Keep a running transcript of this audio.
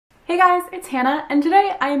Hey guys, it's Hannah, and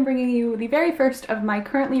today I am bringing you the very first of my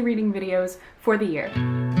currently reading videos for the year.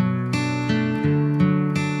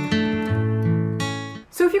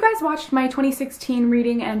 So if you guys watched my 2016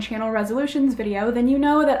 reading and channel resolutions video, then you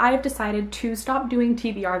know that I have decided to stop doing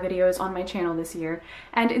TBR videos on my channel this year,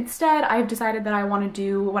 and instead I've decided that I want to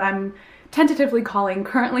do what I'm tentatively calling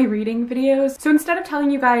currently reading videos. So instead of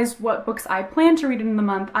telling you guys what books I plan to read in the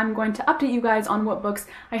month, I'm going to update you guys on what books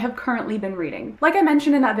I have currently been reading. Like I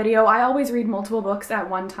mentioned in that video, I always read multiple books at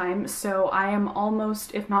one time, so I am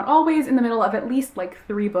almost, if not always, in the middle of at least like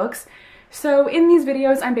 3 books. So in these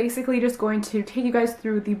videos, I'm basically just going to take you guys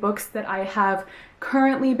through the books that I have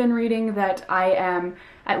currently been reading that I am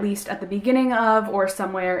at least at the beginning of or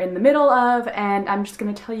somewhere in the middle of, and I'm just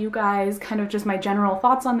going to tell you guys kind of just my general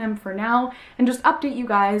thoughts on them for now and just update you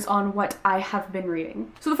guys on what I have been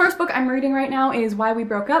reading. So the first book I'm reading right now is Why We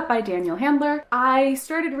Broke Up by Danielle Handler. I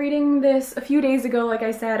started reading this a few days ago, like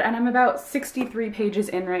I said, and I'm about 63 pages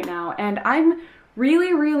in right now, and I'm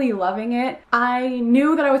really loving it. I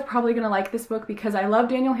knew that I was probably gonna like this book because I love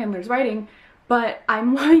Danielle Handler's writing, but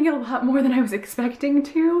I'm loving it a lot more than I was expecting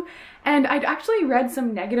to. And I'd actually read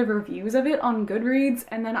some negative reviews of it on Goodreads,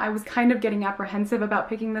 and then I was kind of getting apprehensive about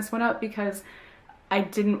picking this one up because I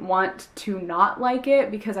didn't want to not like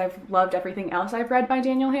it because I've loved everything else I've read by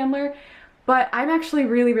Danielle Handler. But I'm actually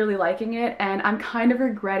really liking it, and I'm kind of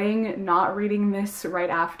regretting not reading this right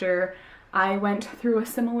after I went through a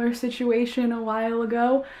similar situation a while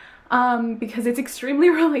ago, because it's extremely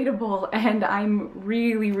relatable and I'm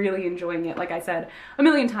really enjoying it, like I said a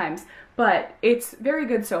million times. But it's very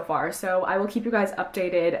good so far, so I will keep you guys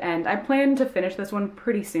updated, and I plan to finish this one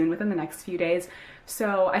pretty soon, within the next few days.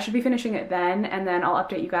 So I should be finishing it then, and then I'll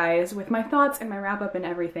update you guys with my thoughts and my wrap up and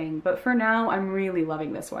everything. But for now, I'm really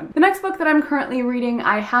loving this one. The next book that I'm currently reading,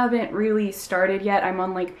 I haven't really started yet. I'm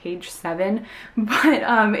on like page 7,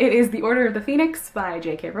 but it is The Order of the Phoenix by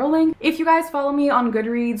J.K. Rowling. If you guys follow me on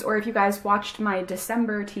Goodreads, or if you guys watched my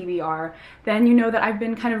December TBR, then you know that I've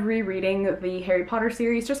been kind of rereading the Harry Potter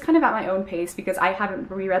series just kind of at my own pace because I haven't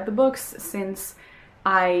reread the books since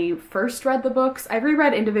I first read the books. I've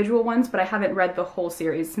reread individual ones, but I haven't read the whole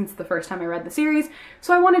series since the first time I read the series.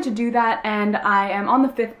 So I wanted to do that, and I am on the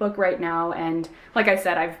 5th book right now, and like I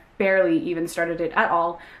said, I've barely even started it at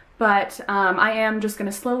all. But I am just going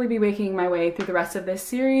to slowly be making my way through the rest of this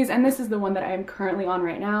series, and this is the one that I am currently on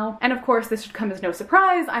right now. And of course, this should come as no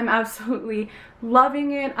surprise, I'm absolutely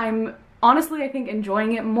loving it. I'm honestly, I think,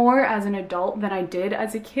 enjoying it more as an adult than I did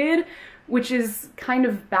as a kid, which is kind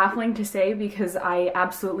of baffling to say because I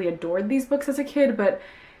absolutely adored these books as a kid, but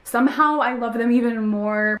somehow I love them even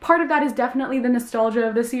more. Part of that is definitely the nostalgia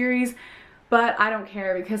of the series, but I don't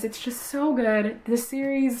care because it's just so good. This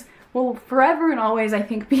series will forever and always, I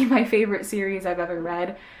think, be my favorite series I've ever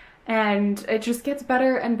read, and it just gets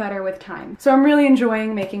better and better with time. So I'm really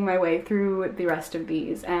enjoying making my way through the rest of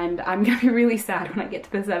these, and I'm gonna be really sad when I get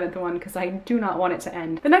to the 7th one because I do not want it to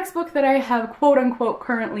end. The next book that I have quote-unquote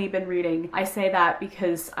currently been reading, I say that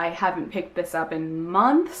because I haven't picked this up in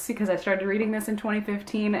months because I started reading this in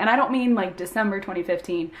 2015, and I don't mean like December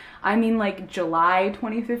 2015, I mean like July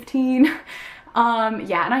 2015.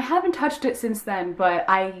 Yeah, and I haven't touched it since then, but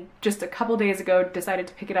I just a couple days ago decided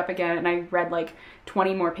to pick it up again, and I read like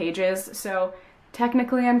 20 more pages, so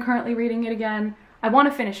technically I'm currently reading it again. I want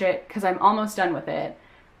to finish it because I'm almost done with it,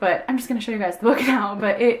 but I'm just going to show you guys the book now.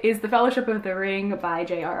 But it is The Fellowship of the Ring by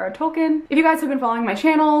J.R.R. Tolkien. If you guys have been following my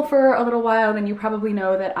channel for a little while, then you probably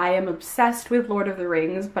know that I am obsessed with Lord of the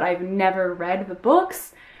Rings, but I've never read the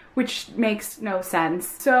books, which makes no sense.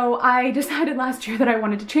 So I decided last year that I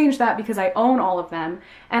wanted to change that because I own all of them,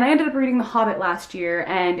 and I ended up reading The Hobbit last year,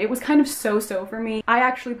 and it was kind of so-so for me. I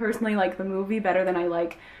actually personally like the movie better than I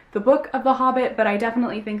like the book of The Hobbit, but I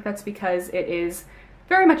definitely think that's because it is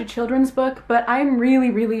very much a children's book, but I'm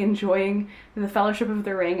really enjoying The Fellowship of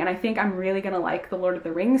the Ring, and I think I'm really gonna like the Lord of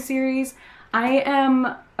the Rings series. I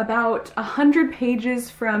am about 100 pages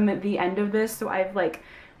from the end of this, so I've like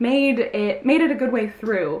made it a good way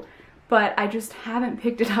through, but I just haven't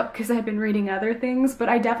picked it up because I've been reading other things. But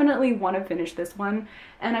I definitely want to finish this one,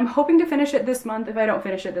 and I'm hoping to finish it this month. If I don't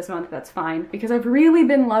finish it this month, that's fine, because I've really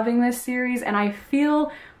been loving this series, and I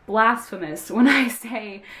feel blasphemous when I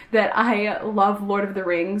say that I love Lord of the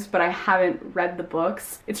Rings but I haven't read the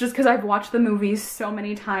books. It's just because I've watched the movies so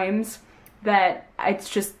many times that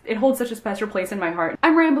it holds such a special place in my heart.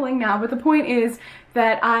 I'm rambling now, but the point is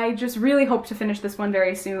that I just really hope to finish this one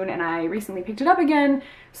very soon, and I recently picked it up again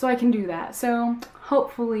so I can do that. So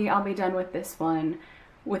hopefully I'll be done with this one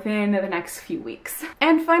within the next few weeks.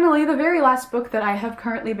 And finally, the very last book that I have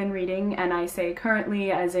currently been reading, and I say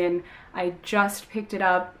currently as in I just picked it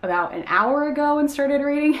up about an hour ago and started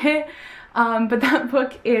reading it, but that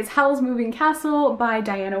book is Howl's Moving Castle by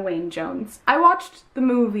Diana Wynne Jones. I watched the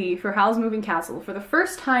movie for Howl's Moving Castle for the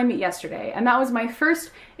first time yesterday, and that was my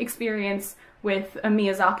first experience with a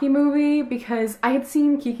Miyazaki movie because I had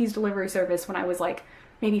seen Kiki's Delivery Service when I was like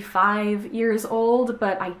maybe 5 years old,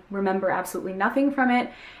 but I remember absolutely nothing from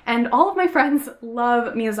it. And all of my friends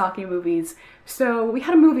love Miyazaki movies. So we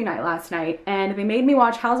had a movie night last night and they made me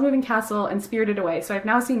watch Howl's Moving Castle and Spirited Away. So I've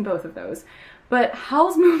now seen both of those. But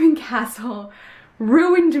Howl's Moving Castle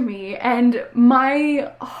ruined me and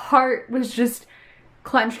my heart was just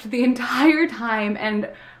clenched the entire time, and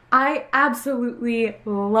I absolutely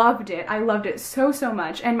loved it. I loved it so, so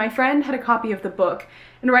much. And my friend had a copy of the book,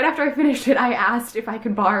 and right after I finished it, I asked if I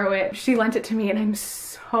could borrow it. She lent it to me, and I'm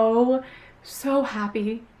so, so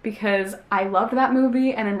happy because I loved that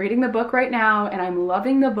movie, and I'm reading the book right now, and I'm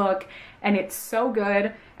loving the book, and it's so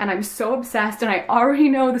good, and I'm so obsessed, and I already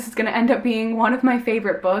know this is gonna end up being one of my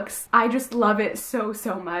favorite books. I just love it so,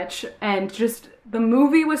 so much, and just the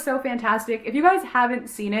movie was so fantastic. If you guys haven't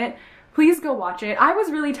seen it, please go watch it. I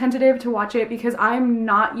was really tentative to watch it because I'm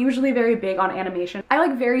not usually very big on animation. I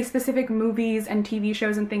like very specific movies and TV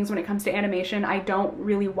shows and things when it comes to animation. I don't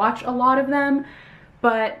really watch a lot of them,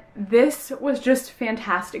 but this was just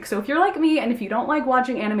fantastic. So if you're like me and if you don't like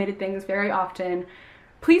watching animated things very often,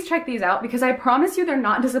 please check these out because I promise you they're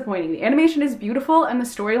not disappointing. The animation is beautiful and the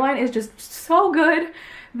storyline is just so good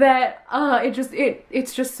that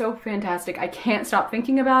it's just so fantastic. I can't stop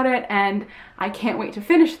thinking about it and I can't wait to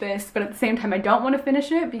finish this, but at the same time I don't want to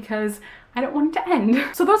finish it because I don't want it to end.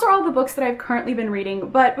 So those are all the books that I've currently been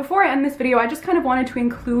reading, but before I end this video I just kind of wanted to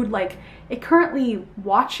include like a currently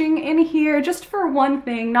watching in here just for one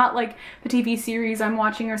thing, not like the TV series I'm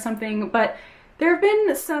watching or something, but there have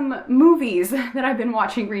been some movies that I've been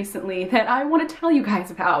watching recently that I want to tell you guys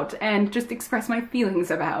about and just express my feelings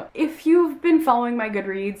about. If you've been following my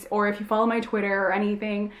Goodreads or if you follow my Twitter or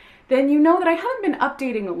anything, then you know that I haven't been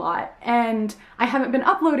updating a lot and I haven't been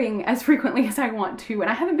uploading as frequently as I want to, and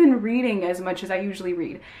I haven't been reading as much as I usually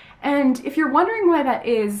read. And if you're wondering why that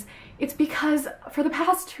is, it's because for the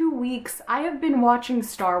past 2 weeks, I have been watching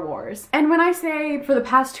Star Wars. And when I say for the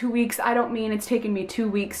past 2 weeks, I don't mean it's taken me 2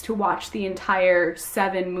 weeks to watch the entire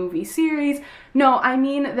 7-movie series. No, I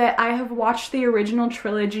mean that I have watched the original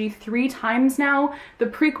trilogy 3 times now, the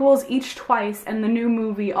prequels each twice, and the new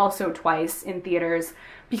movie also twice in theaters,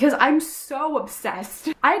 because I'm so obsessed.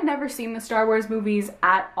 I had never seen the Star Wars movies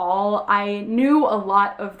at all. I knew a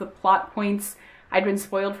lot of the plot points. I'd been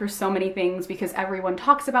spoiled for so many things because everyone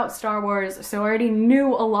talks about Star Wars, so I already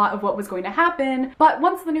knew a lot of what was going to happen. But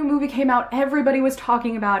once the new movie came out, everybody was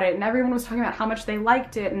talking about it, and everyone was talking about how much they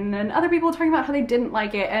liked it, and then other people were talking about how they didn't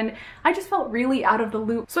like it, and I just felt really out of the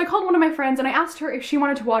loop. So I called one of my friends and I asked her if she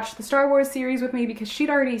wanted to watch the Star Wars series with me because she'd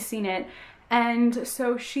already seen it, and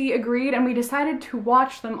so she agreed and we decided to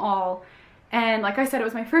watch them all. And like I said, it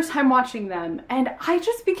was my first time watching them, and I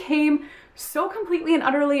just became so completely and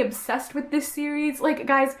utterly obsessed with this series. Like,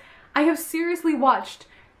 guys, I have seriously watched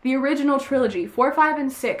the original trilogy, 4, 5,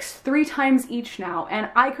 and 6, 3 times each now, and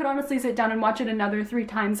I could honestly sit down and watch it another 3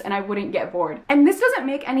 times and I wouldn't get bored. And this doesn't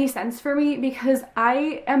make any sense for me because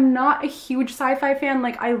I am not a huge sci-fi fan.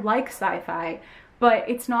 Like, I like sci-fi, but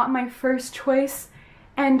it's not my first choice.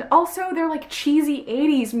 And also, they're like cheesy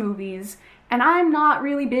 80s movies, and I'm not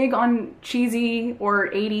really big on cheesy or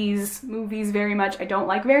 80s movies very much. I don't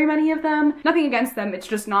like very many of them. Nothing against them, it's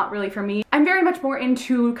just not really for me. I'm very much more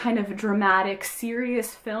into kind of dramatic,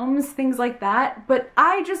 serious films, things like that, but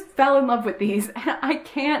I just fell in love with these and I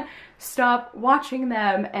can't stop watching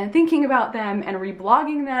them and thinking about them and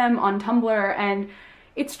reblogging them on Tumblr, and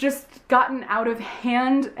it's just gotten out of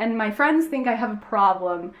hand, and my friends think I have a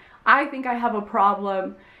problem. I think I have a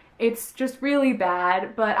problem. It's just really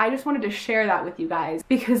bad, but I just wanted to share that with you guys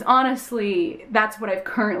because honestly, that's what I've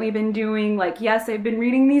currently been doing. Like, yes, I've been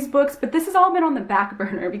reading these books, but this has all been on the back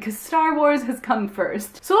burner because Star Wars has come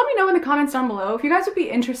first. So let me know in the comments down below if you guys would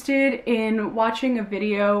be interested in watching a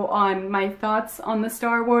video on my thoughts on the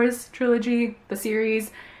Star Wars trilogy, the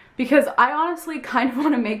series, because I honestly kind of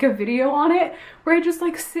want to make a video on it where I just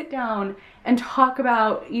like sit down and talk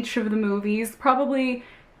about each of the movies, probably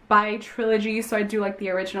by trilogy. So I do like the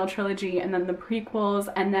original trilogy and then the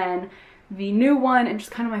prequels and then the new one, and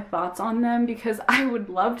just kind of my thoughts on them because I would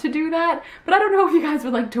love to do that, but I don't know if you guys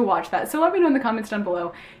would like to watch that. So let me know in the comments down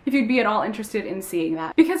below if you'd be at all interested in seeing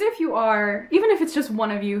that, because if you are, even if it's just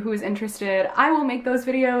one of you who is interested, I will make those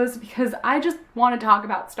videos because I just want to talk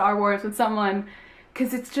about Star Wars with someone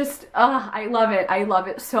because it's just, I love it. I love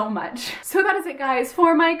it so much. So that is it, guys,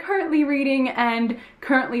 for my currently reading and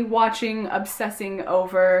currently watching, obsessing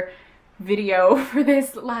over video for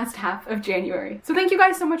this last half of January. So thank you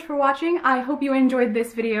guys so much for watching. I hope you enjoyed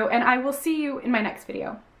this video, and I will see you in my next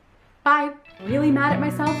video. Bye! Really mad at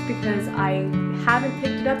myself because I haven't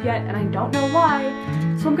picked it up yet and I don't know why,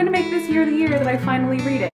 so I'm gonna make this year the year that I finally read it.